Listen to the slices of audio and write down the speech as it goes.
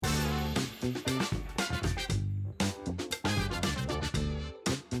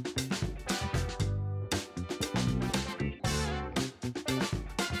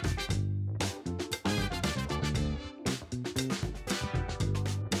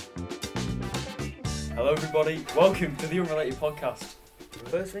Hello everybody, welcome to the Unrelated Podcast.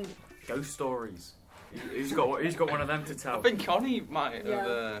 First thing, ghost stories. Who's got one of them to tell? I think Connie might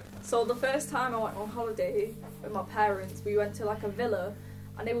Yeah. have... So the first time I went on holiday with my parents, we went to like a villa,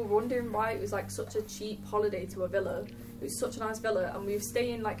 and they were wondering why it was like such a cheap holiday to a villa. It was such a nice villa, and we were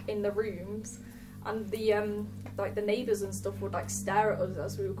staying like in the rooms, and the like the neighbours and stuff would like stare at us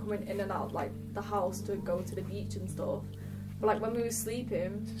as we were coming in and out like the house to go to the beach and stuff. But like when we were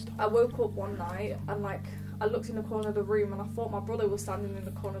sleeping, I woke up one night and like I looked in the corner of the room and I thought my brother was standing in the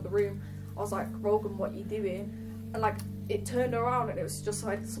corner of the room. I was like, Rogan, what are you doing? And like it turned around and it was just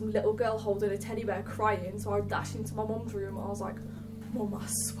like some little girl holding a teddy bear crying. So I dashed into my mum's room and I was like, Mum, I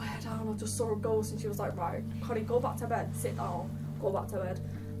swear down, I just saw a ghost. And she was like, right, Connie, go back to bed, sit down, go back to bed.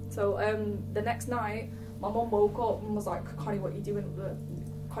 So the next night, my mum woke up and was like, Connie, what are you doing?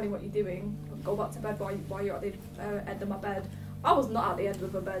 Connie, what are you doing? Go back to bed, why you're at the end of my bed. I was not at the end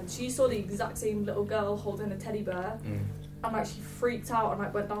of the bed. She saw the exact same little girl holding a teddy bear. And like she freaked out and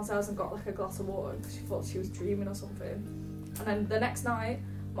like went downstairs and got like a glass of water because she thought she was dreaming or something. And then the next night,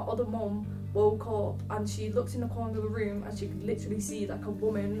 my other mum woke up and she looked in the corner of the room and she could literally see like a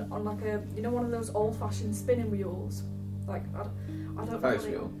woman on like a, you know, one of those old-fashioned spinning wheels. Like I don't know. Ferris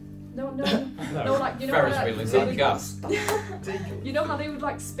wheel. No, like you know. Ferris how, wheel like, is they like would, gas. You know how they would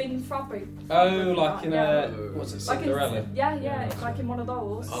like spin fabric? Oh, like in yeah. what's it, Like Cinderella? Like in one of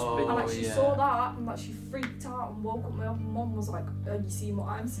those. Oh, and like she yeah. saw that and like she freaked out and woke up. My other mum was like, you seeing what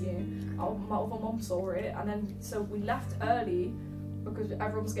I'm seeing? My other mum saw it, and then so we left early because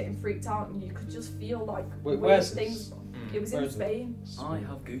everyone was getting freaked out and you could just feel like Wait, weird where's things. this? It was Where in is it? Spain. I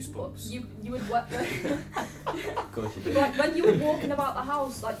have goosebumps. You would work Of course you do. like when you were walking about the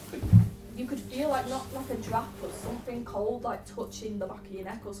house, like you could feel like not like a draft but something cold like touching the back of your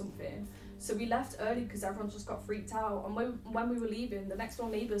neck or something. So we left early because everyone just got freaked out. And when we were leaving, the next door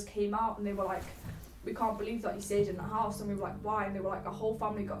neighbours came out and they were like, we can't believe that you stayed in the house. And we were like, why? And they were like, a whole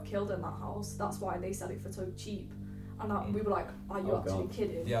family got killed in that house. That's why they sell it for so cheap. And we were like, are you actually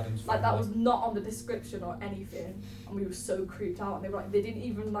kidding? The Addams Like that family. was not on the description or anything, and we were so creeped out. And they were like, they didn't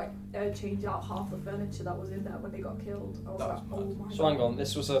even like change out half the furniture that was in there when they got killed. I was That like, was oh my god. So hang on,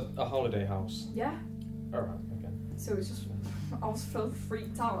 this was a holiday house. Yeah. Alright, okay. So it's just, I was so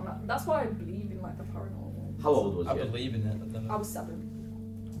freaked out, and that's why I believe in like the paranormal. How old was I you? believe in it. I've never... I was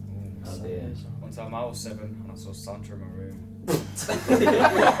 7. Oh dear. One time I was 7 and I saw Santa in my room.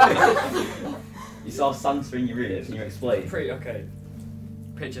 You saw Santa in your room, can you explain? Pretty okay.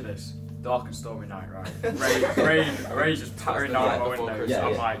 Picture this. Dark and stormy night, right? Rain just pattering down my windows. Yeah,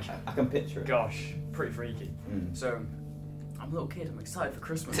 I'm yeah. like, I can picture it. gosh, pretty freaky. Mm. So, I'm a little kid, I'm excited for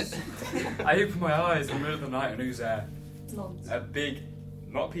Christmas. I open my eyes in the middle of the night and who's there? Nonsense. A big,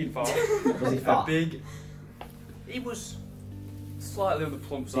 not paedophile, Was he a fat? big, he was slightly on the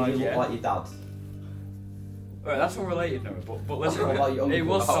plump Did side, he look yeah. like your dad? Right, that's not related, no, but listen, What about your it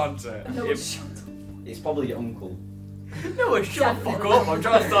uncle? was Santa. No, It- shut up. It's probably your uncle. No, shut the fuck up, I'm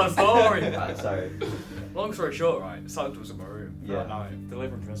trying to start a story. Right, sorry. Long story short, right, Santa was in my room Yeah. that night,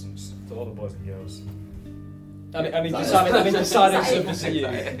 delivering presents to all the boys and girls. And he Sorry. decided to visit you.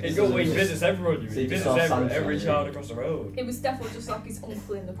 He got he visits everyone, So he you visits just saw Santa every on child you. across the road. It was definitely just like his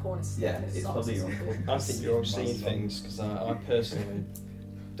uncle in the corner. Yeah, sniffing his it's socks probably or your something. uncle. I think you're all seeing things because I personally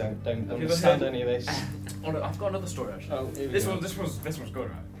don't Have you ever understand heard- any of this. Oh, no, I've got another story actually. Oh, here we This go. one's good,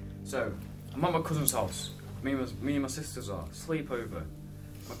 right? So, I'm at my cousin's house. Me and my sisters are sleepover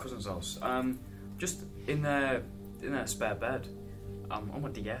at my cousin's house. Just in their spare bed. On my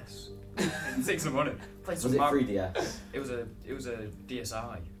DS. 6 in the morning. Played Was some it Mar- 3DS? It was a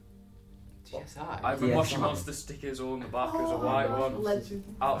DSi. GSI? I had DSi. Moshi Monster stickers all in the back. It was a white one. Legend.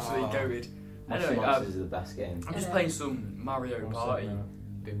 Absolutely Oh. goated. Moshi Anyway, Monsters is the best game. I'm just Yeah. playing some Mario Party.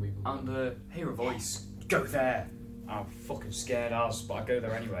 And hear a voice, go there. And I'm fucking scared as, but I go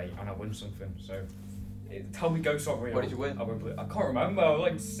there anyway and I win something. So, tell me ghosts aren't real. What did you win? I won't believe. I can't remember. I was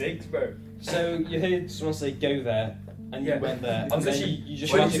like 6, bro. So you heard someone say go there, and Yeah. you went there, And and then then you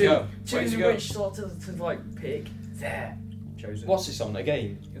just where had did to you go. go? Where did Choose you go? which sort to like pick. There. Chose it. What's this on, a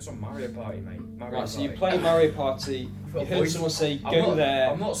game? It's on Mario Party, mate. Mario Right, so you Party. play Mario Party, you Got a heard voice. someone say I'm go not, there,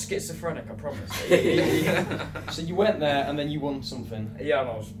 I'm not schizophrenic, I promise. so you went there and then you won something. Yeah, and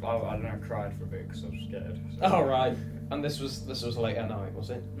I don't know, I cried for a bit because I was scared. So. Oh right, and this was late at night, was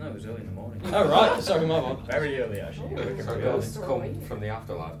it? No, it was early in the morning. Oh right, sorry, my bad. Very early actually. Oh, Very it's So early. good. ghosts come from the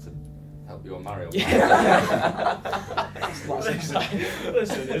afterlife to help you on Mario.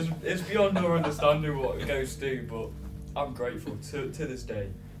 Listen, it's beyond our understanding what ghosts do, but I'm grateful to this day.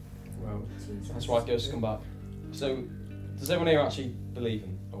 Well, that's why ghosts come back. So, does everyone here actually believe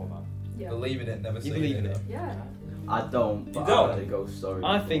in all that? Yeah. Believe in it, never You seen believe it. in it? Yeah. I don't. You But don't? I heard a ghost story.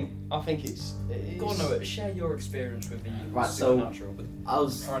 I before. think it's. Go on, Noah, share your experience with the Right, so- supernatural. I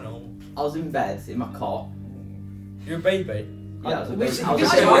was in bed in my cot. You're a baby. Yeah, I was a baby. This I was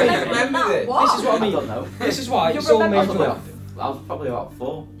is a what I baby. mean. Remember this. what? This is what I I mean. don't know. This is why You it's all remember made I was, up. I was probably about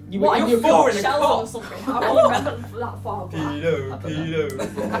 4. You What, were in you're your four four in a shells cot. or something? How do you remember that far back?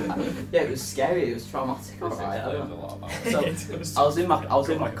 Pedo. Yeah, it was scary. It was traumatic. This Alright. I explains don't a know. lot about it. So I was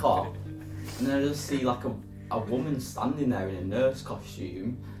in my cot, and then I just see like a woman standing there in a nurse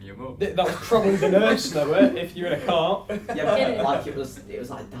costume. Your mum. That was probably the nurse, Noah, if you're in a cart. Yeah, but like it was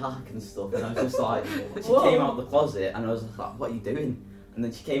like dark and stuff, and I was just like, she Whoa. came out of the closet, and I was like, what are you doing? And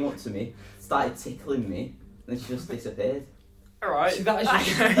then she came up to me, started tickling me, and then she just disappeared. Alright. See, that is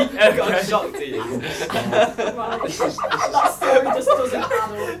just. I got shocked at you. Right. That story just doesn't add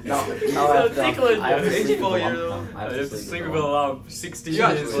up. No, I have to, tickling I have to you. sleep with a 84-year-old. lamp now. I have I to have to sleep sleep with with a a lamp. lamp 60 You years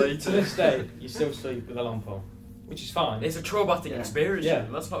actually- later. To this day, you still sleep with a lamp on, which is fine. It's a traumatic Yeah. experience. Yeah.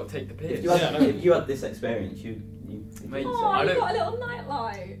 Let's not take the If piss. you had, Yeah, I know. if you had this experience, you Mate, Oh, I you don't- got a little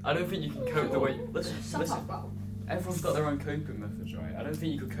nightlight. I don't think you can cope the way. Listen, Shut listen. up, bro. Everyone's got their own coping methods, right? I don't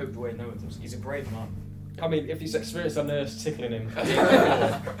think you could cope the way Noah does. He's a brave man. I mean, if he's experienced a nurse tickling him, I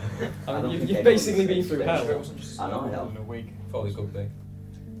I don't mean, think you've anyone basically would been say through so. hell. It wasn't just I know, I know. in a week. Probably could be.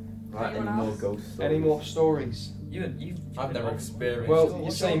 Right, any Anyone more else? ghost stories? Any more stories? I've never experienced. Well, What's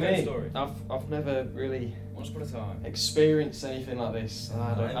you your say ghost me. story? I've never really Once upon a time. experienced anything like this.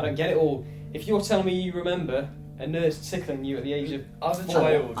 I don't get it all. If you're telling me you remember a nurse tickling you at the age of As a 4,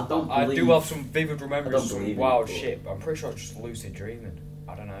 child, I don't I do believe- have some vivid I remembers don't of some believe in wild it, but- shit, but I'm pretty sure I was just lucid dreaming.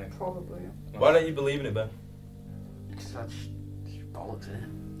 I don't know. Probably. Why don't you believe in it, Ben? Because that's bollocks, isn't it?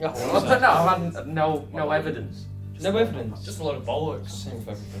 Yeah. No, I've had no evidence. No evidence. Just a load of bollocks. Same with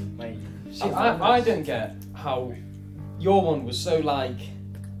everything. Mate. See, I don't get how your one was so like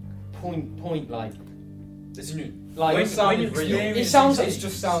point like It's new. like When you real. experience It sounds it, like- it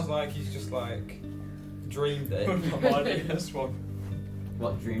just sounds like he's just like dreamed it. This one.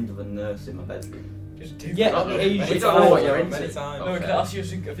 What, dreamed of a nurse in my bedroom? Just do Yeah, that. the age We of don't know what 4. you're Many into. times. No, can I ask you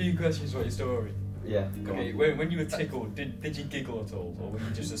a few questions about your story? Yeah, go Okay, on. when you were tickled, did you giggle at all, or were you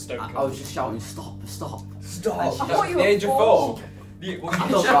just a stoker? I was just shouting, stop. Stop! I thought you The were age of 4. Yeah, well, I you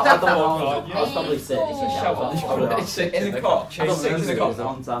don't just- know, I don't know. God, I was yeah. probably 6. Shut up. It's In the cot. I don't Chasing think the it cop. was a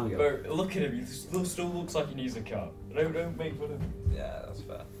long time ago. Bro, look at him. He still looks like he needs a car. Don't make fun of him. Yeah, that's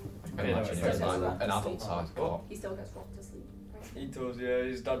fair. I can imagine Yeah, it's yeah. like an adult sized cot. He still gets rocked to sleep. He does, yeah.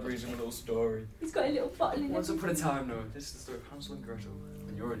 His dad reads him a little story. He's got a little bottle in Once it. upon a time, Noah, this is the story of Hansel and Gretel.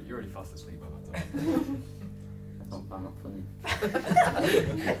 And you're already fast asleep by that time. I'm not funny.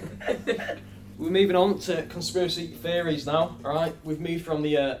 We're moving on to conspiracy theories now. All right, we've moved from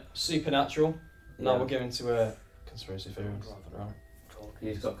the supernatural. Now Yeah. we're going to conspiracy theories. Right.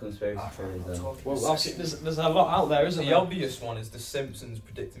 He's got conspiracy theories then. Well, obviously, there's a lot out there, isn't The there? obvious one is the Simpsons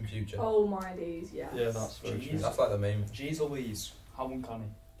predicting future. Oh my days, yes. Yeah, that's very true. That's like the main. Jeez Louise, how uncanny.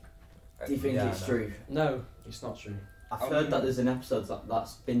 Do you think Yeah, it's I know. true? No, it's not true. I've heard that there's an episode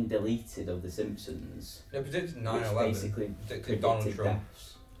that's been deleted of The Simpsons, They predicted which 9/11. basically Predicted Donald predicted Trump.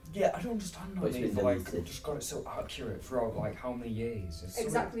 deaths. Yeah, I don't understand But how it's they've been like deleted. just got it so accurate throughout like how many years. It's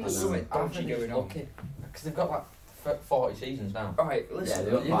Exactly. There's something dodgy going on. Because they've got like 40 seasons now. Alright, Yeah, listen.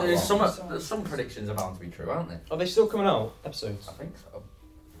 they got quite a There's lot. there's some predictions are bound to be true, aren't they? Are they still coming out episodes? I think so.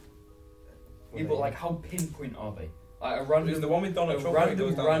 Yeah, but like how pinpoint are they? Like a It was random, the one with Donald a Trump. where he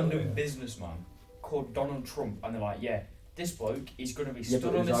goes random, down the random elevator. businessman called Donald Trump, and they're like, yeah, this bloke, he's gonna be Yeah, stood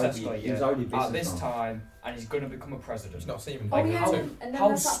but on he this was already escalator already at this businessman. time, and he's gonna become a president. He's not seen him. Oh Like, yeah, how- and then how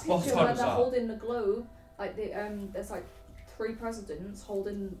there's that spot picture on where is they're that? holding the globe. Like there's like 3 presidents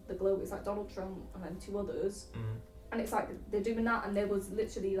holding the globe. It's like Donald Trump and then 2 others. And it's like they're doing that, and there was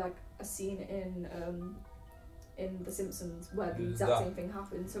literally like a scene in The Simpsons where the Who's exact that? same thing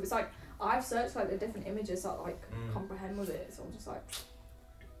happened. So it's like I've searched like the different images that like Mm. comprehend with it. So I'm just like,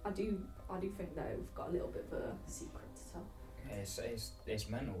 I do think that we've got a little bit of a secret to tell. Yeah, it's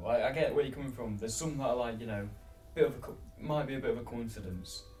mental. I get where you're coming from. There's some that are like, you know, might be a bit of a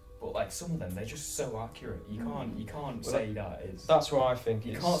coincidence, but like some of them they're just so accurate. You can't say that is. That's why I think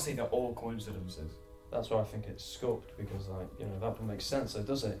You it's. can't say they're all coincidences. That's why I think it's sculpted because, like, you know, that doesn't make sense, though,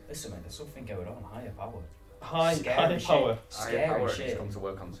 does it? Listen, mate, there's something going on. Higher power. High Scary power. Scary Higher power shit. just come to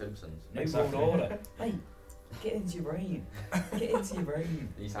work on Simpsons. New Exactly. world order. Hey, get into your brain. Get into your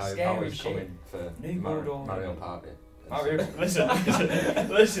brain. These higher Scary powers shit. coming for New world order. Mario Party. Mario, listen.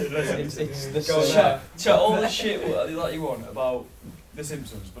 It's the Go same. there. Chat all the shit that you want about The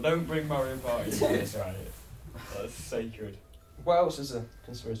Simpsons, but don't bring Mario Party into this, right? That's sacred. What else is a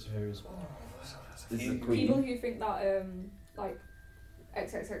conspiracy theories? This is the People Queen. who think that like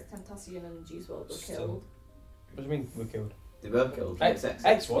XXX Tentacion and Juice WRLD were Still. killed. What do you mean we're killed? They were killed.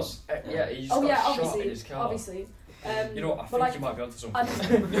 X was. Yeah, he just Oh got yeah, shot in obviously, his car. obviously. You know what? I but think like, you might be onto something.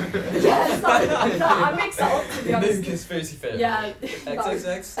 Yes, I mixed that up to be New honest. conspiracy theory. Yeah,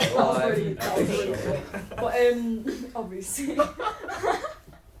 XXX. that was really cool. But obviously.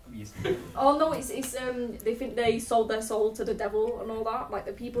 Oh no, it's they think they sold their soul to the devil and all that. Like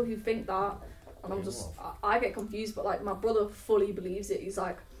the people who think that, and I'm just I get confused. But like my brother fully believes it. He's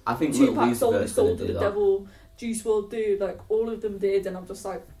like, I think Little Tupac sold Uzi his soul Vert's to gonna the do that. devil. Juice WRLD did. Like all of them did, and I'm just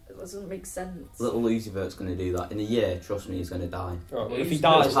like, it doesn't make sense. Little Uzi Vert's gonna do that in a year. Trust me, he's gonna die. Right, well, if he He's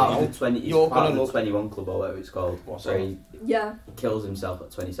dies He's part now, of the 20. He's you're part gonna of look. the 21 Club or whatever it's called. What's where that? he Yeah, kills himself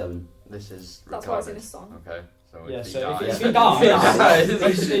at 27. This is that's why it's in recorded. his song. Okay. So Yeah, if he so dies, if he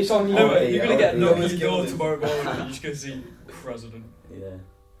dies, it's on you. Oh, mate. You're gonna get yeah, knocked yeah. on your door tomorrow morning and you're just gonna see president. Yeah,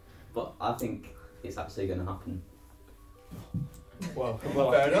 but I think it's actually gonna happen. Well,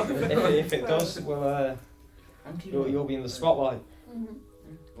 Fair enough. if it does, well, you'll be in the spotlight. Mm-hmm.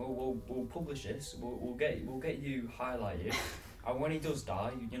 We'll publish this. We'll get you highlighted, and when he does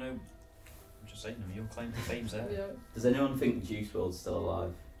die, you know, I'm just saying, your claim to fame's there. Yeah. Does anyone think Juice WRLD's still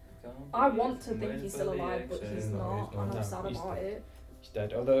alive? I want to think he's still alive, but he's not, and I'm No, sad he's about it. He's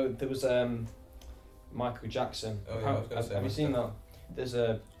dead. Although there was Michael Jackson. Oh, yeah, I was gonna say have you seen Michael.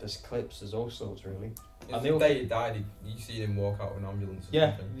 that? There's clips. There's all sorts really. It's And the they all- day he died, you see him walk out of an ambulance. Or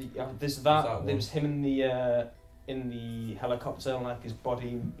Yeah, something. there's that that. one? There was him in the helicopter, and like his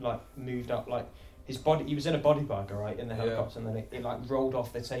body like moved up, like his body. He was in a body bag, right, in the Yeah. helicopter, and then it like rolled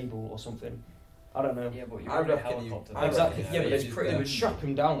off the table or something. I don't know. Yeah, but you're I in a reckon helicopter. I Exactly. reckon Yeah, but he's they dead. would strap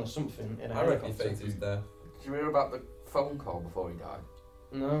him down or something in a I reckon he helicopter. faked his death. did you hear about the phone call before he died?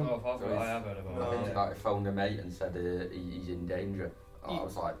 No. Oh, I have heard about No. I think it. like phoned a mate and said he's in danger. Oh, He- it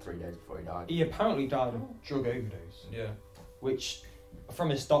was like 3 days before he died. He apparently died of drug overdose, Yeah. which from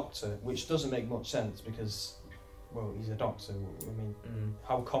his doctor, which doesn't make much sense because, well, he's a doctor. I mean,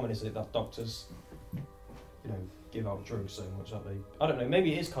 how common is it that doctors, give out drugs so much that they? I don't know.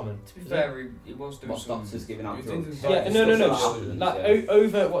 Maybe it is common. To be fair, he was doing What some. doctors giving out He was doing drugs? some Yeah, Right, no. stuff like that. Like Yeah.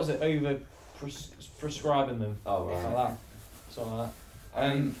 over, what is it? Over prescribing them. Oh Like right. that. Something like that.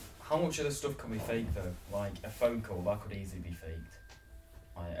 I mean, how much of this stuff can be fake though? Like a phone call that could easily be faked.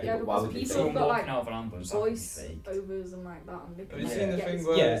 Like, Yeah, but why because would they people fake have someone got walking like out of an ambulance, that could be voice fake. overs and like that, and they Have can you like, seen the get thing his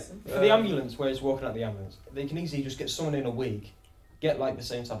where- Yeah, voice and- for the ambulance where he's walking out the ambulance, they can easily just get someone in a wig, get like the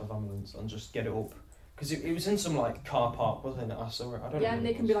same type of ambulance, and just get it up. Because it was in some like car park, wasn't it? I saw it. I don't know. Yeah, and what they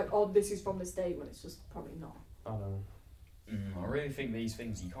it can be was. like, oh, this is from this date, when it's just probably not. I don't know. I really think these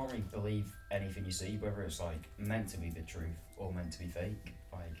things, you can't really believe anything you see, whether it's like meant to be the truth or meant to be fake.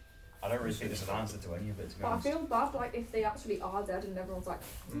 Like, I don't really think there's an answer to any of it, to be But I honest. feel bad, like, if they actually are dead and everyone's like,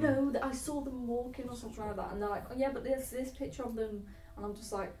 no, I saw them walking or something like that, and they're like, oh yeah, but there's this picture of them, and I'm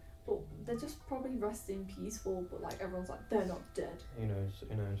just like, well, they're just probably resting peaceful, but like, everyone's like, they're not dead. Who knows?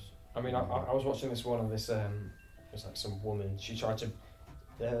 Who knows? I mean, I was watching this one of this. It was like some woman. She tried to.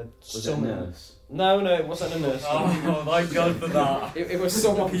 Was it a summon. nurse? No, it wasn't a nurse. Oh my god for that. It was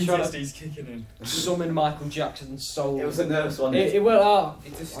someone trying PTSD's kicking in. to summon Michael Jackson's soul. It was a nurse one. It well, He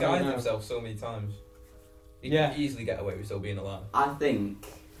I don't disguised know. himself so many times. He Yeah. could easily get away with still being alive. I think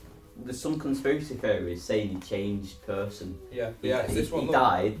there's some conspiracy theories saying he changed person. Yeah, He, yeah. It's he, this one. he Look,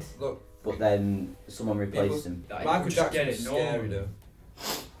 died, look. but then someone replaced him. Michael Jackson is scary though.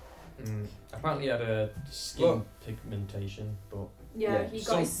 Apparently, he had a skin Look. pigmentation, but Yeah, Yeah. he got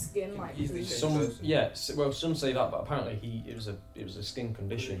Some- his skin like. He's the really- same some person. well, some say that, but apparently it was a skin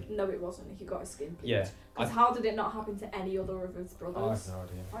condition. No, it wasn't. He got his skin picked. Yeah, Because how did it not happen to any other of his I have brothers? no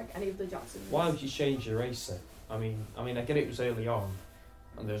idea. Like any of the Jacksons? Why would you change your race then? I mean, I get it was early on,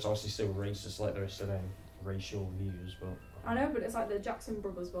 and there's obviously still racist like there is today, racial views, but I know, but it's like the Jackson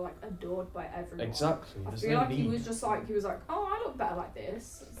brothers were like adored by everyone. exactly. I There's feel no like need. he was just like, he was like, oh, I look better like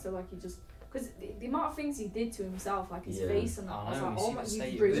this. So like he just, because the amount of things he did to himself, like his Yeah. face and that, I was I know, like, you oh see my, the you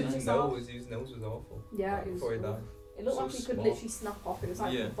state of ruined his yourself. His nose was awful. Yeah, it was. Before he It died. looked So like he could small. literally snap off. It was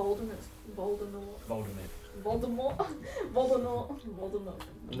like Yeah. Voldemort. Voldemort.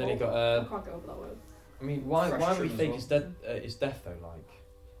 And then he I got can't get over that word. I mean, why Fresh would he trim fake as his death though? Like,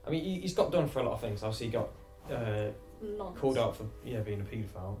 I mean, he's got done for a lot of things. Obviously, he got Nonsense. called out for being a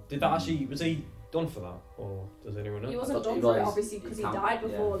paedophile. Did that actually was he done for that, or does anyone He know? wasn't thought done he for it was. obviously because he He can't- died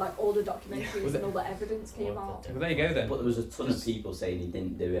before yeah. like all the documentaries Was and it- all the evidence came out. Well, there you go then. But there was a ton of people saying he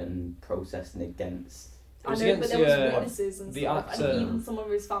didn't do it and protesting against It I was know, but against there was the, witnesses and the stuff, actor- and even some of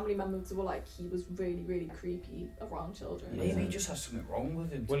his family members were like, he was really, really creepy around children. Maybe he just has something wrong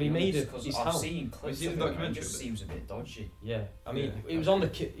with him. Well, he made it- because his I've house- seen clips Was he in of the him, and it documentary just of it? seems a bit dodgy. Yeah, I mean, Yeah. it was on the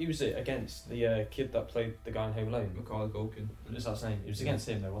kid. It was against the kid that played the guy in Home Alone. Macaulay Culkin. What is that his name? It was against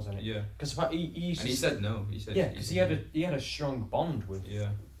him though, wasn't it? Yeah. Because he used And to he said no. He said yeah, because he had a strong bond with Yeah.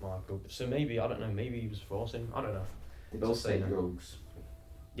 Michael. So maybe I don't know. Maybe he was forcing. I don't know. They both Just say saying. drugs.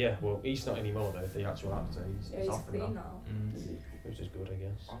 Yeah, well, he's not anymore though. The actual actor, Yeah, he's off clean now, now. which is good, I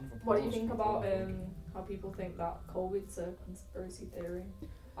guess. What do you think about how people think that COVID's a conspiracy theory?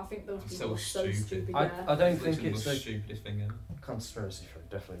 I think those It's people so are so stupid. stupid. I Yeah. don't It's think the it's most a stupidest thing ever. conspiracy theory.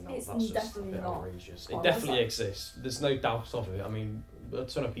 Definitely not. It's That's just definitely a bit not. outrageous. Well, It that's definitely like- exists. There's no doubt of it. I mean, a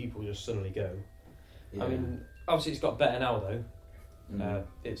ton of people just suddenly go. Yeah. I mean, obviously it's got better now though. Mm.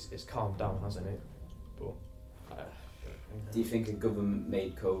 It's calmed down, hasn't it? But Do you think a government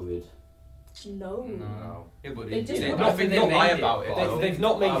made COVID? No. No. Yeah, but They just they, put I it- think they they lie made it, about it. but though. they've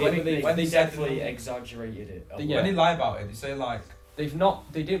not made when it, but they- when They said definitely them- exaggerated it. a Yeah. When they lot. lie about it, they say like they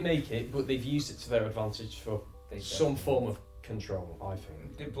didn't make it, but they've used it to their advantage for They some definitely- form of control. I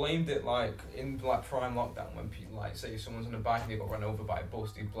think. they blamed it like in like prime lockdown when people like say someone's on a bike and they got run over by a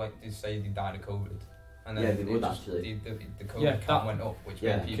bus. They say they died of COVID, and then Yeah, they it would just- actually. The COVID Yeah, count that- went up, which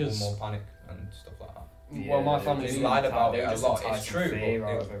Yeah, made people 'cause- more panic and stuff like that. Well, my they family just knew- lied about they it were a just lot. It's enticing true, fear but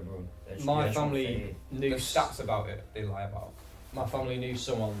out it- of everyone. They My just want family fear. knew The stats about it, they lie about. my family knew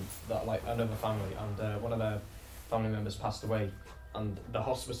someone that like another family, and one of their family members passed away, and the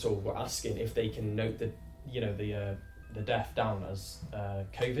hospital were asking if they can note the death down as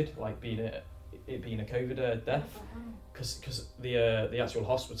COVID, like being it being a COVID death, because the actual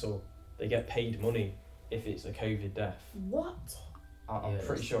hospital, they get paid money if it's a COVID death. What? I'm Yeah,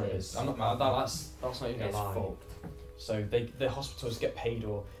 pretty sure it is. it's I'm not. mad. That's not even a It's lie. fucked. So the hospitals get paid,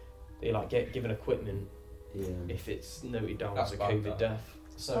 or they like get given equipment Yeah. if it's noted down That's as a bad, COVID that. death.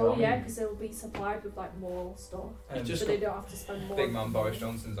 So Oh I yeah, mean, because they'll be supplied with like more stuff, And just so they don't have to spend more. big man Boris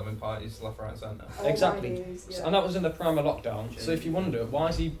Johnson's having parties left, right, and centre. Oh, my Exactly. days, yeah. And that was in the prime of lockdown. So if you wonder why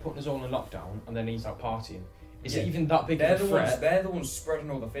is he putting us all in lockdown and then he's out partying, is Yeah. it even that big They're of a the ones. threat? They're the ones spreading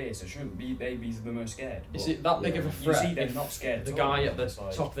all the fear. So shouldn't they be the most scared? Is But it that big Yeah. of a You threat? see, they're if not scared. the at all. guy at the It's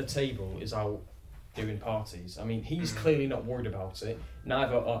like- top of the table is out doing parties. I mean, he's Mm. clearly not worried about it.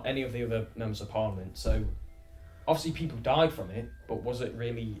 Neither are any of the other members of parliament. So obviously people died from it, but was it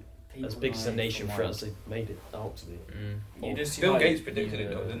really People as big as a dying nation from, threat like- as they made it out to be? You just see, Bill like, Gates predicted it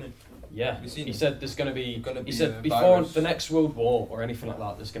the- though, didn't he? Yeah, Have you seen he it? said there's going to be. Gonna He be said a before virus. the next world war or anything like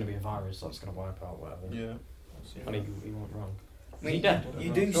that, there's going to be a virus that's going to wipe out whatever. Yeah. And he wasn't wrong. I mean, Is he dead?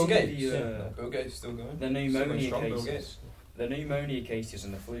 You do Bill see Gates. the Bill Gates is still going. the Still going pneumonia strong, Bill cases. Gates. The pneumonia cases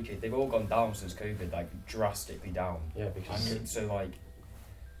and the flu cases, they've all gone down since COVID, like drastically down. Yeah, because And so like,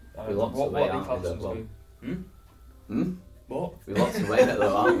 We lost what the weight, are aren't the we, though, Paddingtons do? Hmm? What? We lots of weight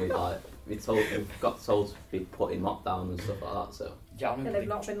though, aren't we? Like we've got told to be put in lockdown and stuff like that. So Yeah, I mean, And they've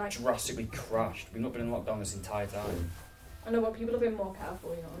not been like. drastically crashed. We've not been in lockdown this entire time. I know, but people have been more careful,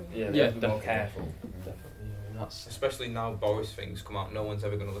 you know what I mean? Yeah, Yeah, we've been more definitely. careful. definitely, I mean, that's Especially now Boris things come out, no one's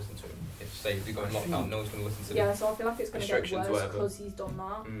ever going to listen to him. If say if they go in lockdown, no one's going to listen to Yeah, them. so I feel like it's going to get Restrictions, worse whatever. because he's done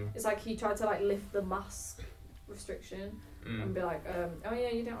that. Mm. It's like he tried to like lift the mask restriction and Mm. be like, oh yeah,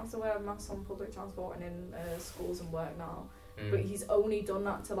 you don't have to wear a mask on public transport and in schools and work now. Mm. But he's only done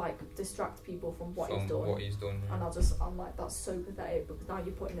that to like distract people from what he's done. What he's done. Yeah. And I'm like, that's so pathetic because now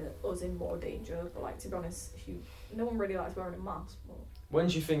you're putting us in more danger. But like, to be honest, no one really likes wearing a mask. But when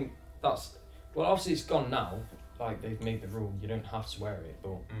do you think that's? Well, obviously it's gone now. Like they've made the rule, you don't have to wear it.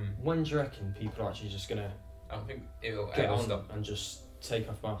 But Mm. when do you reckon people are actually just gonna I don't think it'll get ever on stop. and just take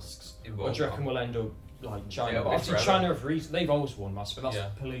off masks? It Or won't do you reckon now. we'll end up like China? It'll But be obviously forever. China have they've always worn masks, but that's Yeah.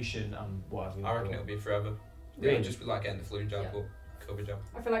 pollution and whatever. I reckon it'll be forever. Really? It'll just be like getting the flu jab Yeah. or COVID jab.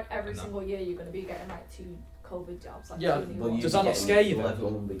 I feel like every No. single year you're going to be getting like 2 COVID jabs. Like Yeah, 2 new well, ones. Does that not scare you Well, then?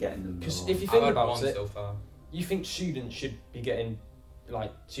 everyone will be getting them. Because or- if you I've think had about one it, so far. you think students should be getting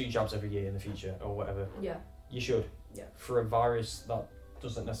like 2 jabs every year in the future or whatever. Yeah. You should. Yeah. For a virus that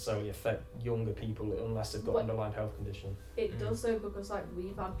doesn't necessarily affect younger people unless they've got But- underlying health condition. It Mm. does though, because like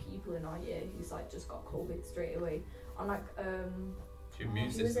we've had people in our year who's like just got COVID straight away, and like It's your immune who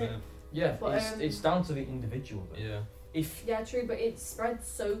is system, it? innit? Yeah, But, it's down to the individual. Though. Yeah. If yeah, true, but it spread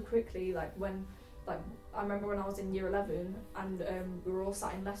so quickly. Like when, like I remember when I was in year 11 and we were all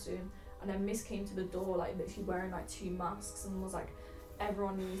sat in lesson, and then Miss came to the door like literally wearing like 2 masks and was like,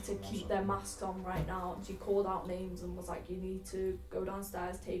 everyone needs to keep their masks on right now. And she called out names and was like, you need to go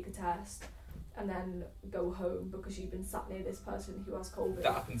downstairs, take a test, and then go home because you've been sat near this person who has COVID.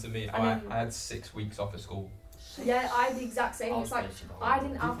 That happened to me. And I then- had 6 weeks off of school. Yeah, I had the exact same. I It's was like basically I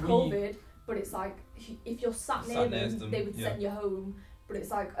didn't have We- COVID, but it's like if you're sat near Sat next them, them, they would yeah. send you home. But it's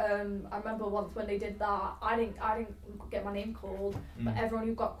like I remember once when they did that, I didn't get my name called, but everyone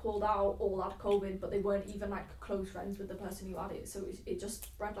who got called out all had COVID, but they weren't even like close friends with the person who had it, so it just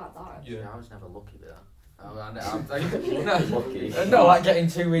spread like that. Yeah. I was never lucky with that. I'm Lucky. No, like getting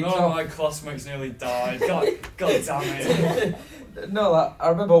 2 weeks None of off. my classmates nearly died. God damn it. No, like, I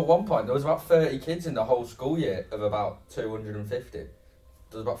remember at one point there was about 30 kids in the whole school year of about 250. There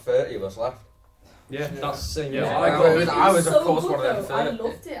was about 30 of us left. Yeah, that's the same. Yeah, I was It of course so one of them good, though. I 30.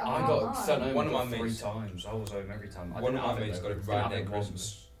 loved it. I can't got lie. sent home One of my 3 mates- times. I was home every time. I One didn't of my have mates it, got it though. right Didn't have near it once.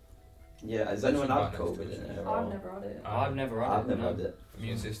 Christmas. Yeah, has That's anyone right had next to COVID it, in isn't there? I've or- never had it. I've never had I've it. never no. had it.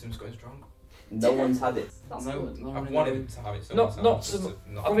 Immune system's going strong. No one's had it. That's No, good. no I've one wanted in to have it so Not- many times. not just some-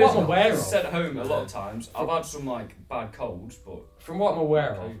 to not From have what I'm it. aware of. Sent home a lot of times. I've had some like bad colds, but From what I'm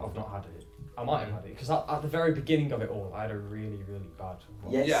aware of, I've not had it. I might have had it because at the very beginning of it all, I had a really, really bad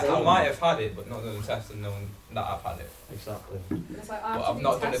one. Yeah, Yeah, I same. might have had it, but not done a test and known that I've had it. Exactly. It's like I But have I've to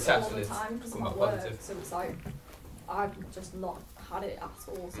not do done a tests test all and the it's time because of come my up work, positive. so it's like I've just not had it at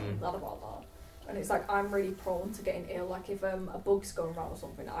all. So I'm Mm. glad about that. And it's like I'm really prone to getting ill. Like if a bug's going around or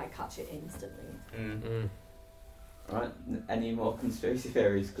something, I catch it instantly. Mm. Right, any more conspiracy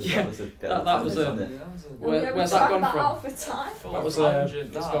theories? Because Yeah, that was a bit that of was a a- on it. Where- yeah, we where's that tried gone that from? out for time. That was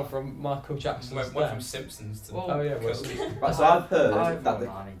Tangent, let's that. go from Michael Jackson's Went there. from Simpsons to. Well, Oh yeah, well, Right, so I've heard I've that got the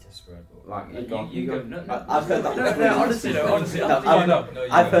one I need to spread. But Like, you go. No, no. I've heard that. No, no, honestly, no, honestly. No, after I've- you- No,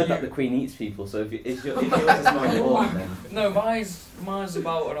 I've heard you- that the Queen eats people. So if yours is more important, then No, mine's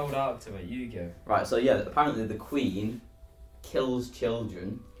about an old actor, mate. You go. right. So yeah, apparently the Queen kills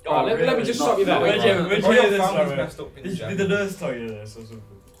children. Right, let me just Not- stop you there. not- Where'd you Royal hear this family's from? messed up in Did general. the nurse tell you this or something?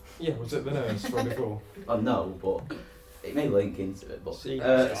 Yeah, was it the nurse from before? Oh no, but it may link into it. But See,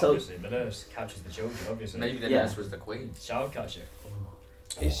 so Obviously, the nurse catches the children, obviously. Maybe the Yeah. nurse was the queen. Child catcher.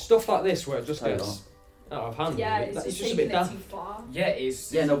 It's stuff like this where it just Hold gets out of hand. Yeah, really. it's It's just a taking bit it daft. too far. Yeah,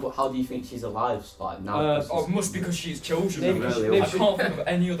 it's. yeah, no, but how do you think she's alive? Like now? Uh, Because Oh, it must be because she's children. Maybe really. maybe I she- can't think of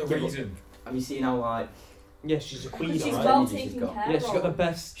any other Yeah, but- reason. have you seen how like? Yeah, she's a queen, Because she's right? well Energy she's taken got. care Yeah, she's got the of.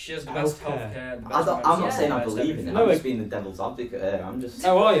 best. She has the best Healthcare. healthcare. the I best don't, I'm not medicine, saying I the best believe in it. everything. No, I'm it- just being the devil's advocate here. I'm just.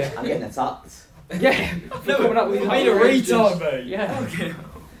 Oh, are you? I'm getting attacked. Yeah. No, Coming up with I these mean a outrageous- retard, mate. Yeah. Okay.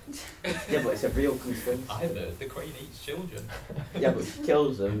 Yeah, but it's a real conspiracy. I heard the queen eats children. Yeah, but she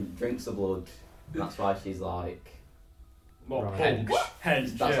kills them, drinks the blood. And that's why she's like. What? Right.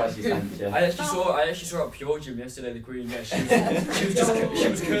 Hench. That's yeah. why she's hench. I actually saw at Pure Gym yesterday. The Queen, yeah, she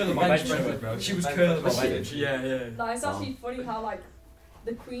was curling my bench. She was curling my bench. Yeah. Like, it's actually funny how like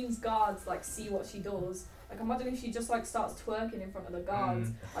the Queen's guards like see what she does. Like imagine if she just like starts twerking in front of the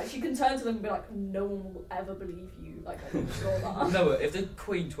guards. Like she can turn to them and be like, no one will ever believe you. Like I'm sure that. No, but if the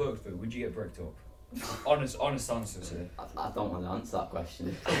Queen twerked for, would you get bricked up? Honest answers here. I don't want to answer that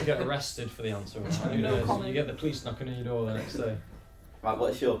question. You get arrested for the answer. Right? Who No knows? comment. You get the police knocking on your door the next day. Right,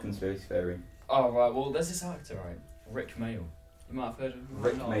 what's your conspiracy theory? Oh right, well there's this actor, right, Rick Mail. You might have heard of him.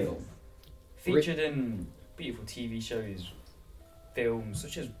 Rick No. Mail. Featured in beautiful TV shows, films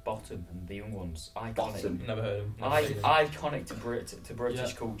such as Bottom and The Young Ones. Iconic. Bottom. Never heard of him. Iconic to British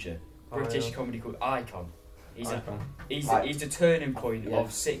Yeah. culture. Oh, British yeah. comedy culture. Icon. He's Right. the turning point Yeah. of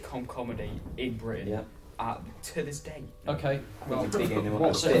sitcom comedy in Britain Yeah. To this day. Okay. Well, what's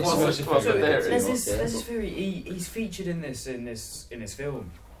it- what's it- what's it there? There's this theory. He's featured in this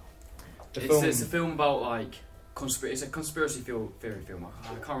film. The It's a film about like it's a conspiracy theory film. I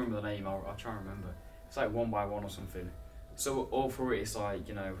can't remember the name. I'll try and remember. It's like 1 by 1 or something. So all through it, it's like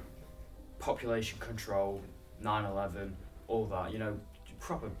population control, 9/11, all that.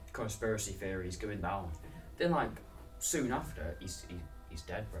 Proper conspiracy theories going down. Then like soon after, he's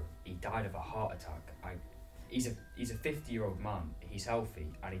dead, bro. He died of a heart attack. He's a 50-year-old man. He's healthy,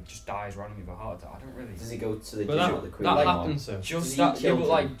 and he just dies randomly of a heart attack. I don't really. Does he go to the But gym at the Queen? that anymore? happens though. Just Does he yeah, but kill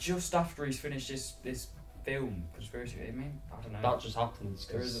like them? just after he's finished this film conspiracy. I mean, I don't know. That just happens.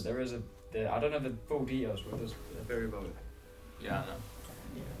 There is a I don't know the full details, but there's a theory about it. Yeah, I know.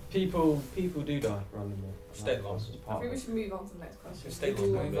 People do die randomly. Stay That long. was I part think of we it. should move on to the next question. Stay We'll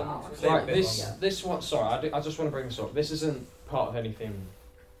long, leave maybe. that out. Stay a Right, bit this one. Sorry, I just want to bring this up. This isn't part of anything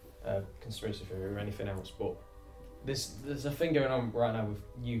conspiracy theory or anything else, but there's a thing going on right now with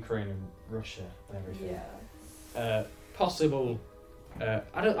Ukraine and Russia and everything. Yeah. Possible. I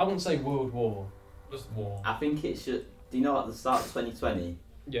wouldn't say world war. Just war. I think it should. Do you know at the start of 2020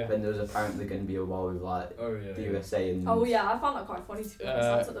 Yeah. when there was apparently going to be a war with like Oh yeah. the USA and? Oh yeah, I found that quite funny to be honest.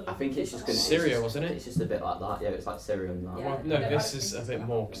 That's what the I think it's just going to. Syria, wasn't it? It's just a bit like that. Yeah, it's like Syria and that. Yeah. Well, no, I don't this think is a it's bit gonna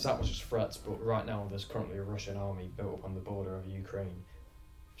more happen. because that was just threats. But right now, there's currently a Russian army built up on the border of Ukraine.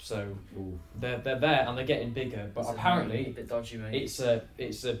 So Ooh. they're there and they're getting bigger. But It's a apparently bit dodgy, mate.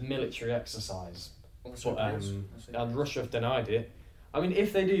 it's a military exercise. Well, that's But, what it is. That's it. And Russia have denied it. I mean,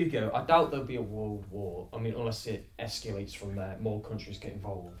 if they do go, I doubt there'll be a world war. I mean, unless it escalates from there, more countries get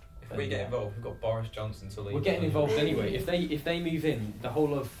involved. If we get involved, we've got Boris Johnson to lead. We're getting involved anyway. If they move in, the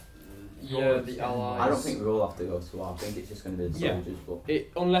whole of Yeah, Europe- the Allies. I don't think we all have to go to war. I think it's just going to be the Yeah. soldiers.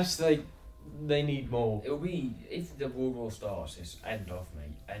 But unless they need more. It'll be if the World War starts. It's end of,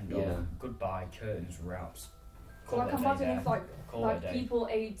 mate. End Yeah. of. Goodbye. Curtains. Wraps. So like, Call it a imagine day if there. Call it a day. people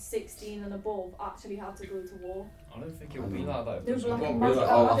aged 16 and above actually had to go to war. I don't think it would be like that. There was like, Well, imagine, we'll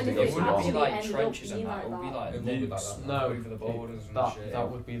all have imagine to if go it to war. It wouldn't actually be like ended trenches up and being that. It would be like It would be like nukes that. No, over the borders and that shit.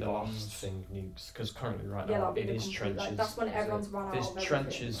 that would be the Bombs. last thing, nukes, because currently right Yeah, now that'd be it the is complete, trenches. like, that's when everyone's run out There's of everything.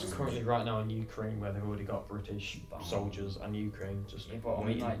 trenches currently right now in Ukraine where they've already got British Bombs. soldiers and Ukraine just. Yeah, but I mean,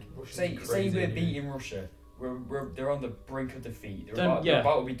 waiting. like, Russians say are say crazy, we're aren't they? beating Russia. They're on the brink of defeat. They're Then, about, yeah. they're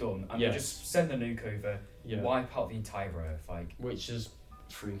about to be done, and Yeah. they just send the nuke over, Yeah, wipe out the entire Earth. Like, which is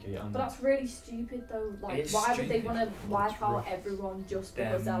freaky. And But that's really stupid though. Like, It's why would they stupid. want to wipe It's out rough. everyone just They're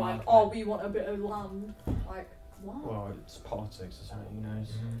because they're like, mad, oh, man. we want a bit of land? Like, what? well, it's politics, isn't it? Who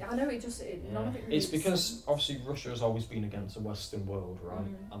knows? Yeah, I know it just none of it. Really It's makes because sense. obviously Russia has always been against the Western world, right?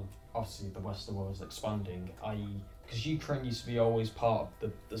 Mm. And obviously the Western world is expanding, i.e., because Ukraine used to be always part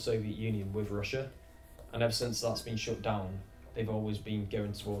of the Soviet Union with Russia, and ever since that's been shut down, they've always been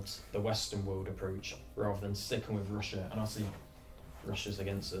going towards the Western world approach rather than sticking with Russia. And obviously, Russia's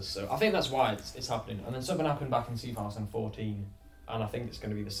against us, so I think that's why it's happening. And then something happened back in 2014, and I think it's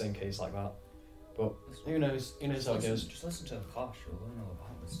going to be the same case like that. But who knows? Who knows how it goes? Just listen to the Clash. You'll learn all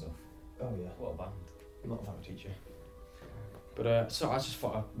about this stuff. Oh yeah. What a band. I'm not a faculty teacher. But so I just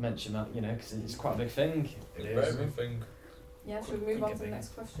thought I'd mention that, you know, because it's quite a big thing. It Very is. big thing. Yeah, should we move on to the next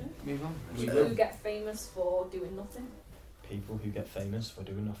question? Move on. People who get famous for doing nothing. People who get famous for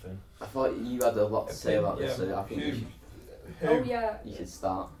doing nothing. I thought you had a lot to say about this, Yeah. so I think Oh yeah. you should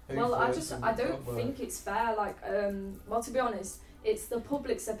start. Well, I don't think it's fair. Like, well, to be honest, it's the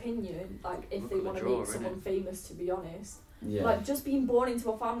public's opinion. Like, if Look they at the want to draw, make innit? someone famous, to be honest. Yeah. Like, just being born into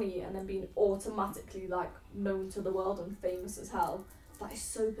a family and then being automatically like known to the world and famous as hell. That is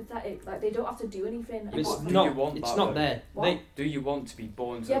so pathetic. Like, they don't have to do anything. It's what, do not. you want It's that, not though? there. What? They, Do you want to be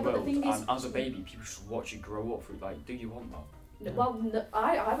born to Yeah, the but the world thing is- and as a baby people should watch you grow up through like do you want that? Well, no,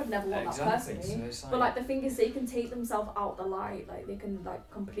 I would never want that Exactly. personally. So it's But like the thing is, they can take themselves out the light. Like they can like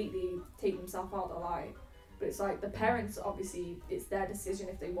completely take themselves out the light. But it's like the parents, obviously, it's their decision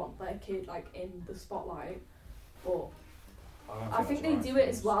if they want their kid like in the spotlight. But I think they do it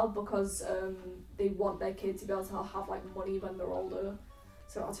as well because they want their kid to be able to have like money when they're older.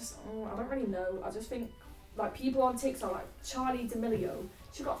 So I don't really know. I just think like people on TikTok, like Charli D'Amelio,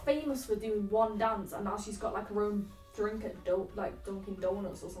 she got famous for doing one dance, and now she's got like her own drink at Dunkin'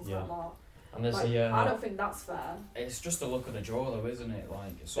 Donuts or something Yeah. like that. and there's Like, a. I don't think that's fair. It's just a look of the draw though, isn't it?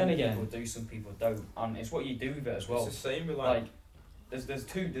 Like some Then again- people do, some people don't, and it's what you do with it as well. It's the same with Like there's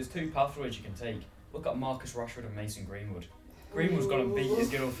two pathways you can take. Look at Marcus Rashford and Mason Greenwood. Greenwood's gone and beat his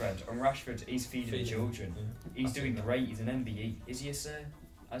girlfriend, and Rashford he's feeding the children. He's doing great. He's an MBE. Is he a sir?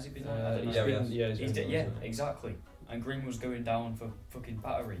 Has he been? I don't know. Yeah, he has. He's yeah, exactly. And Greenwood's going down for fucking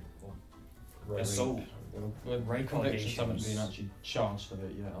battery or assault. Rape Convictions haven't allegations. been actually charged for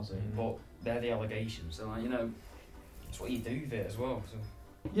it yet, has it? But they're the allegations. So like, you know, it's what you do with it as well. So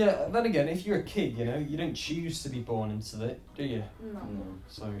Yeah, then again, if you're a kid, you know, you don't choose to be born into it, do you? No.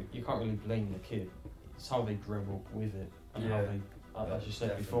 So you can't really blame the kid. It's how they grow up with it, and how Yeah. they, as you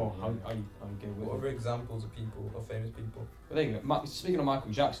said before, how you go What with are it. examples of people, of famous people? But there you go. Speaking of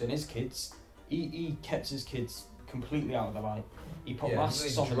Michael Jackson, his kids, he kept his kids completely out of the light. He put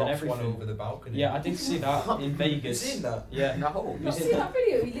masks on them and one everything. over the balcony. Yeah, I did see that in You Vegas. seen that? Yeah. No. You see that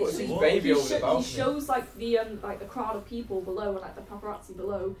video? He Puts his literally baby over the he balcony. shows like the crowd of people below and like the paparazzi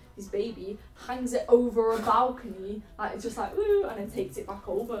below. His baby hangs it over a balcony, like it's just like ooh, and then takes it back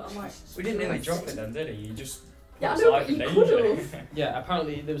over. I'm like, we didn't really drop it then, did he? You just Yeah, I put know, life but in you danger. could've. Yeah,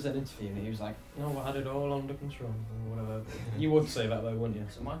 apparently there was an interview and he was like, "No, I had it all under control," or whatever. You would say that though, wouldn't you?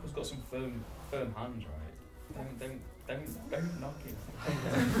 So Michael's got some firm hands, right? Don't knock it.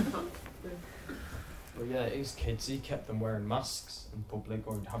 But yeah, his kids, he kept them wearing masks in public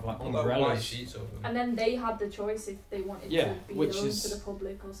or have like Put like white umbrellas. sheets over them. and then they had the choice if they wanted Yeah, to be which known is- to the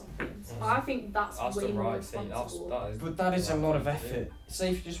public or something. So Mm. I think that's That's way the more right thing. responsible. That is. But that is a lot of the right thing to do. effort. Say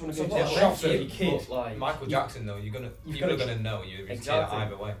if you just want to It's go a to lot a of shop for effort, your kid. but, like, Michael Jackson though, you've people are gotta- gonna know you if it's Exactly.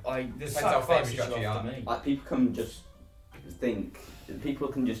 either way. Like, the Depends how famous sacrifices you actually have are. to make. Like people can just think, people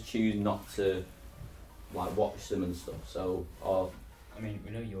can just choose not to like watch them and stuff. So or I mean,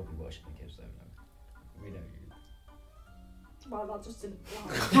 we know you'll be watching the kids, though. No? We know you. Well, that just didn't.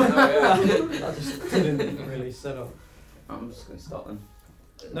 That just didn't really set up. I'm just going to stop then.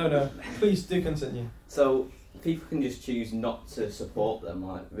 No, please do continue. So people can just choose not to support them,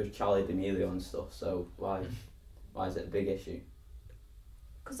 like with Charlie D'Amelio and stuff. So why is it a big issue?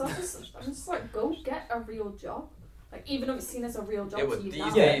 Because I'm just like, go get a real job. Like, even though it's seen as a real job Yeah, to but you these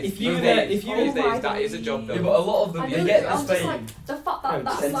now. Yeah, days, if you these were- days, if you- these Oh my days, that is a job though. Yeah, but a lot of them, I you know, get but the I'm just fame. like, the fact that No,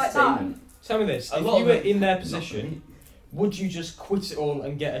 that's it's like that. entertainment. Tell me this: A if lot you of were it- in their position, would you just quit it all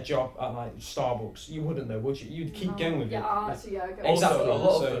and get a job at like Starbucks? You wouldn't, though, would you? You'd keep No. going with it. Actually, yeah, I get Also, Exactly. a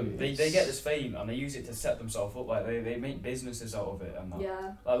lot So of them, they it's- get this fame and they use it to set themselves up. Like they make businesses out of it and that.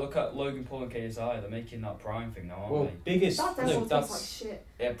 Yeah. Like look at Logan Paul and KSI. They're making that Prime thing now, aren't Well, they? biggest. That No, definitely tastes like that's shit.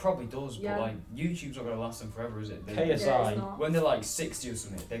 Yeah, it probably does. Yeah. But like YouTube's not gonna last them forever, is it? KSI. Yeah, it's not. When they're like 60 or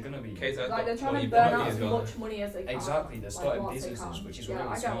something, they're gonna be. KSI Like, they're trying to 20 burn out years as ago. much money as they can. Exactly, they're like, starting whilst they businesses, can. which is Yeah, really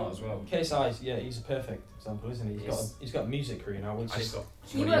I get smart what- as well. KSI, yeah, he's a perfect example, isn't he? Yes. He's got a music career now, which And he's is got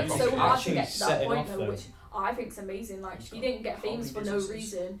He money worked from so it. hard to Actually get to that setting point, off, though, though. which I think's amazing. Like, He's he got didn't get famous comedy for no businesses.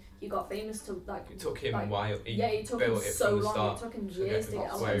 reason. He got famous to like. It took him like, a while. He Yeah, it took him built it so from the long. start. It took him to years to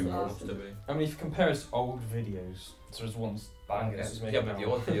get get where he along wants to to that. be. I mean, if you compare his old videos to his ones Bangers. he's Yeah, making but the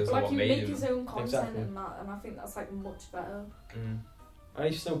now. old videos are Like, what he made make him. his own content Exactly. and that, and I think that's like much better. And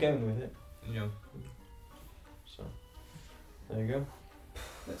he's still going with it. You know. So there you go.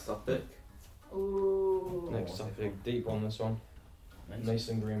 Next topic. Ooh. Next topic, deep on this one.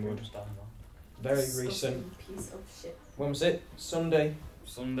 Mason Greenwood. Just down there. Very Disgusting recent. piece of shit. When was it? Sunday.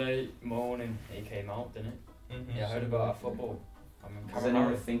 Sunday morning, he came out, didn't it? Mhm. Yeah, I heard about our football. I mean, Does Cameron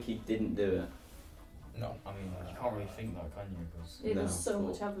anyone Harris. think he didn't do it? No. I mean, you can't really think that, can you? Because Yeah, No, there's so but-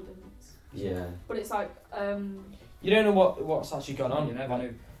 much evidence. Yeah. But it's like, You don't know what's actually gone on. you never like,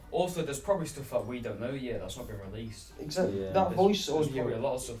 know. Also, there's probably stuff that we don't know yet that's not been released. Exactly. Yeah. That voice There's probably a audio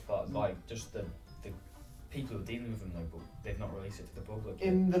lot of stuff that, like, just the people who are dealing with them know, but they've not released it to the public. yet.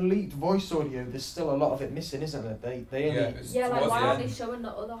 in the leaked voice audio, there's still a lot of it missing, isn't there? They only. Yeah, it's yeah, like towards why the aren't they end. showing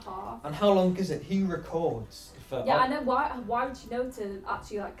the other half? And how long is it? He records for. Yeah, I know. Why would you know to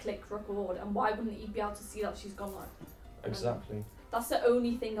actually like click record, and why wouldn't you be able to see that she's gone like? Exactly. That's the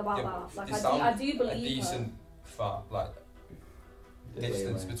only thing about Yeah, that. Like it I sounds do A believe decent far, like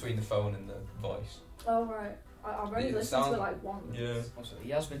distance between the phone and the voice. her. Oh right, I've only It listened to sound- it like once. Yeah. Also, he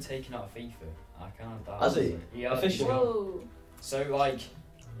has been taken out of FIFA. I can't doubt Has he? it. He has. Officially? Whoa. So like,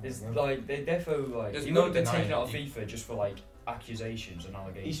 there's like they defo like There's he no would have been denying taken out of it. FIFA just for like accusations and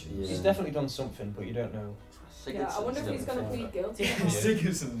allegations. He's Yeah. definitely done something, but you don't know. Yeah, I wonder if he's gonna plead guilty. Yeah, or not.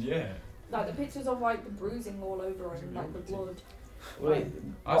 Sigurdsson, yeah. Like the pictures of like the bruising all over and like the blood. Wait,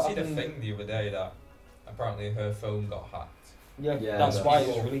 I what seen a happened- thing the other day that apparently her phone got hacked. Yeah, Yeah, that's but why it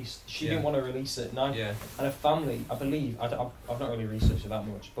was people- released. She yeah. didn't want to release it. Now, Yeah. and her family, I believe, I've not really researched it that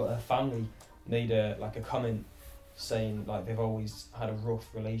much, but her family made a comment saying like they've always had a rough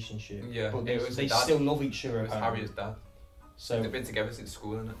relationship. Yeah, but it they, was they the dad. still love each other. It was apparently. Harriet's dad. So They've been together since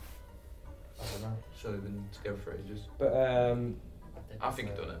school, innit? I don't know. So they've been together for ages. But I think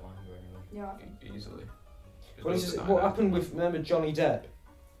he done it. Yeah. Easily. what is it, what happened with remember Johnny Depp?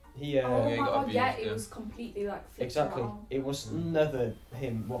 He Oh he my got god, yeah, abused, it yeah. was completely like flipped exactly. around. It was never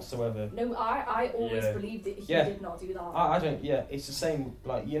him whatsoever. No, I always Yeah. believed that he Yeah. did not do that. I don't. Yeah, it's the same.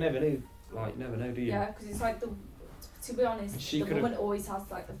 Like you never knew. Like never know, do you? Yeah, because it's like to be honest, She the could've- woman always has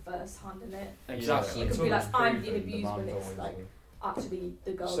like the first hand in it. Exactly. It could Until be like, it's I'm proven, being abused the when man's it's, always like, right. Actually,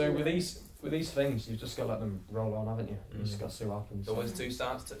 the girl. So did it. with these things, you've just got to let them roll on, haven't you? You just Mm. got to see what happens. There was two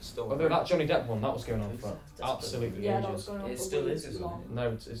sides to the story. Although that Johnny Depp one, that was going on for That's absolutely Yeah, that was ages. going on It for still weeks is, isn't long.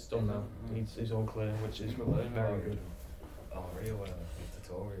 No, it's done now. It's all clear, which is very good. Oh, real whatever.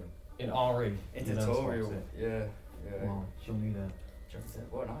 Tutorial. In RE. In you learn to tutorial. watch it. Yeah. Yeah. Wow, she'll do that.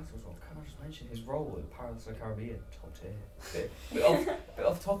 What an actor as well. Can I just mention his role in Pirates of the Caribbean? Top tier. Bit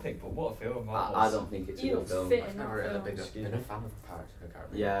off topic, but what a film that I was. don't think it's a You good film. fit I've in never that really film. been a fan of Pirates of the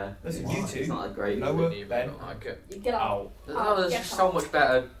Caribbean. Yeah. Listen, it's, you two. It's not a great. Noah, Even Ben. don't like it. You get out. Ow. No, there's get just so out. much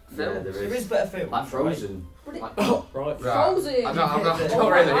better Yeah, films. there There is better films. Like Frozen. But it, Like, Right. Frozen. I don't Oh,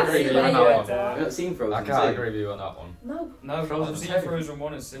 really I agree see with you where on you're that at. one. I've not seen Frozen. I can't too. agree with you on that one. No, No, Frozen I've seen two. Frozen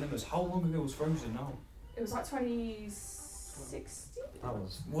 1 in cinemas. How long ago was Frozen now? it was like 2016. That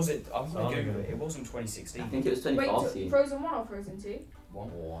was. Was it? I'm Long going to ago. Google it. It wasn't I 2016. think it was Wait, 2014. Frozen 1 or Frozen 2? One.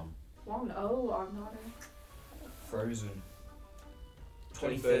 One. Oh, I'm not. Frozen.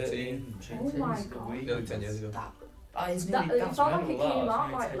 2013. 2013. Oh my Jesus, God. week. Nearly 10 years ago. That is That- nearly, it that's felt like mental, it came that.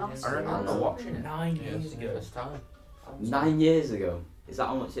 out, That's like, nearly 10 last years I year. ago. remember watching it. 9 Yes, years ago. First time. 9 years ago. Is that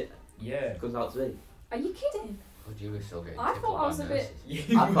how much it Yeah. comes out to be? Are you kidding? Would you were still getting I tickled thought I was by a bit-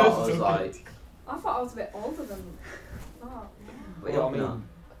 nurses? I thought I was like. I thought I was a bit older than that. Wait, Well, I up mean, now.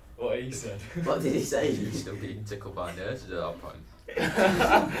 what he said. What did he say? You're still being tickled by nurses at that point.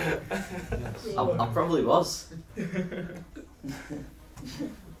 I probably was.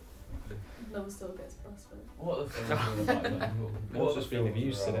 Noah still gets prospered. What the film was about then? What's just being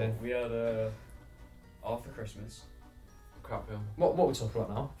abused today? We had Arthur Christmas. Crap film. What we talking about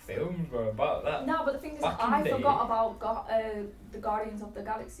now? Films were about that. No, but the thing is, Back in I the day- forgot about the Guardians of the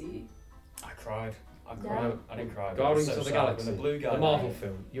Galaxy. I cried. Yeah. I didn't cry. but Guardians it was of so the sad Galaxy. when the blue guy. The Marvel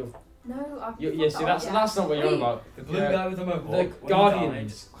film. No, Yeah, see, that's not what you're on about. The blue Yeah. guy with the mohawk. The when he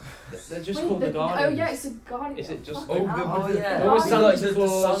Guardians. They're just called the Guardians. Oh yeah, it's a Guardian. Is it just Fucking the- hell. Oh, yeah. There was Guardians. Santa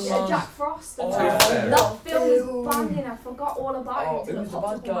Claus. Yeah, Jack Frost. And Oh, that. yeah. That film was banging. I forgot all about Oh, it until who it was the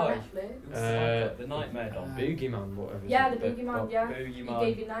popped bad up on my guy? Netflix. It was like the Nightmare Dog. Boogeyman, whatever. Yeah, is the it? Boogeyman. Yeah, Boogeyman. he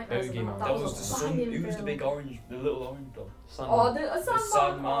gave you nightmares. and Boogeyman. That That was was the a sun. banging Who was the film. big orange, the little orange dog? Oh, the Sandman.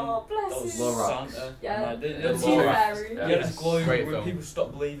 Sandman. Oh, That bless was him. Lorax. Santa. Yeah, And, the the Tooth Lorax. Fairy. Yeah. Yeah, it's glowing Great when film. people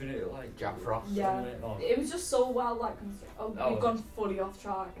stop believing it. Like Jack Frost. Yeah. Like, It was just so well like. Oh, Oh. we've gone fully off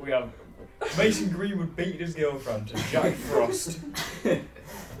track. we have Mason Greenwood beating his girlfriend to Jack Frost.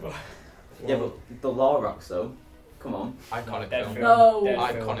 Yeah, but the Lorax though. Come on. Iconic Dead film. film. No. Dead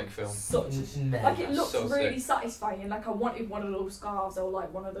Iconic film. Such like it looks So really sick. satisfying. Like I wanted one of those scarves or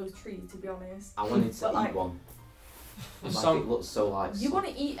like one of those trees. To be honest, I wanted to But, eat like- one. Like, Some- it looks so like. you want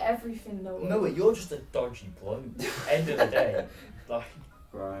to eat everything though. No, you're just a dodgy bloke. End of the day. Like,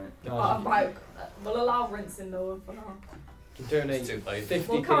 Right. Right, we'll allow rinsing though for now. You can donate It's too late. 50p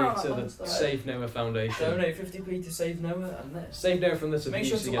We'll carry on to that the lunch, though. Save Noah Foundation. donate 50p to save Noah and this. Save Noah from this Make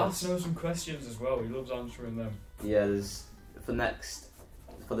abuse sure to ask against. Noah some questions as well. He loves answering them. Yeah, there's for the next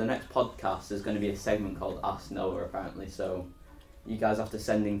podcast. There's going to be a segment called Ask Noah apparently. So you guys have to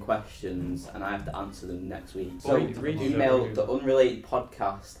send in questions and I have to answer them next week. So Redo email them. the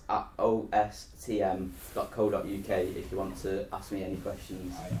unrelatedpodcast@osTM.co.uk if you want to ask me any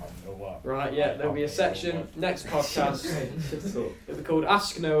questions. I have no what. Right, yeah, there'll be a section. Next podcast. It'll be called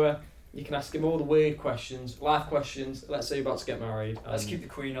Ask Noah. You can ask him all the weird questions, life questions. Let's say you're about to get married. Let's keep the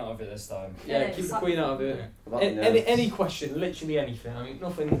Queen out of it this time. Yeah, Yeah, keep the it's Queen out of it. About the Any nerves. question, literally anything. I mean,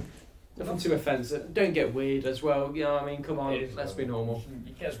 nothing too offensive. Don't get weird as well. You know what I mean? Come on, It is let's be weird. normal.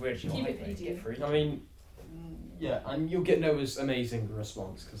 You get as weird as you Keep like, it mate. PG. Get free. I mean, yeah, and you'll get Noah's amazing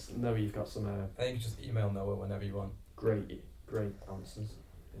response because Noah, you've got some I think you just email Noah whenever you want. great answers.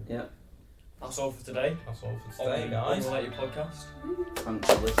 Yeah. That's all for today. That's all for On today, the guys. Unrelated podcast.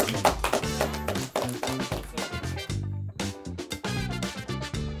 Thanks for listening.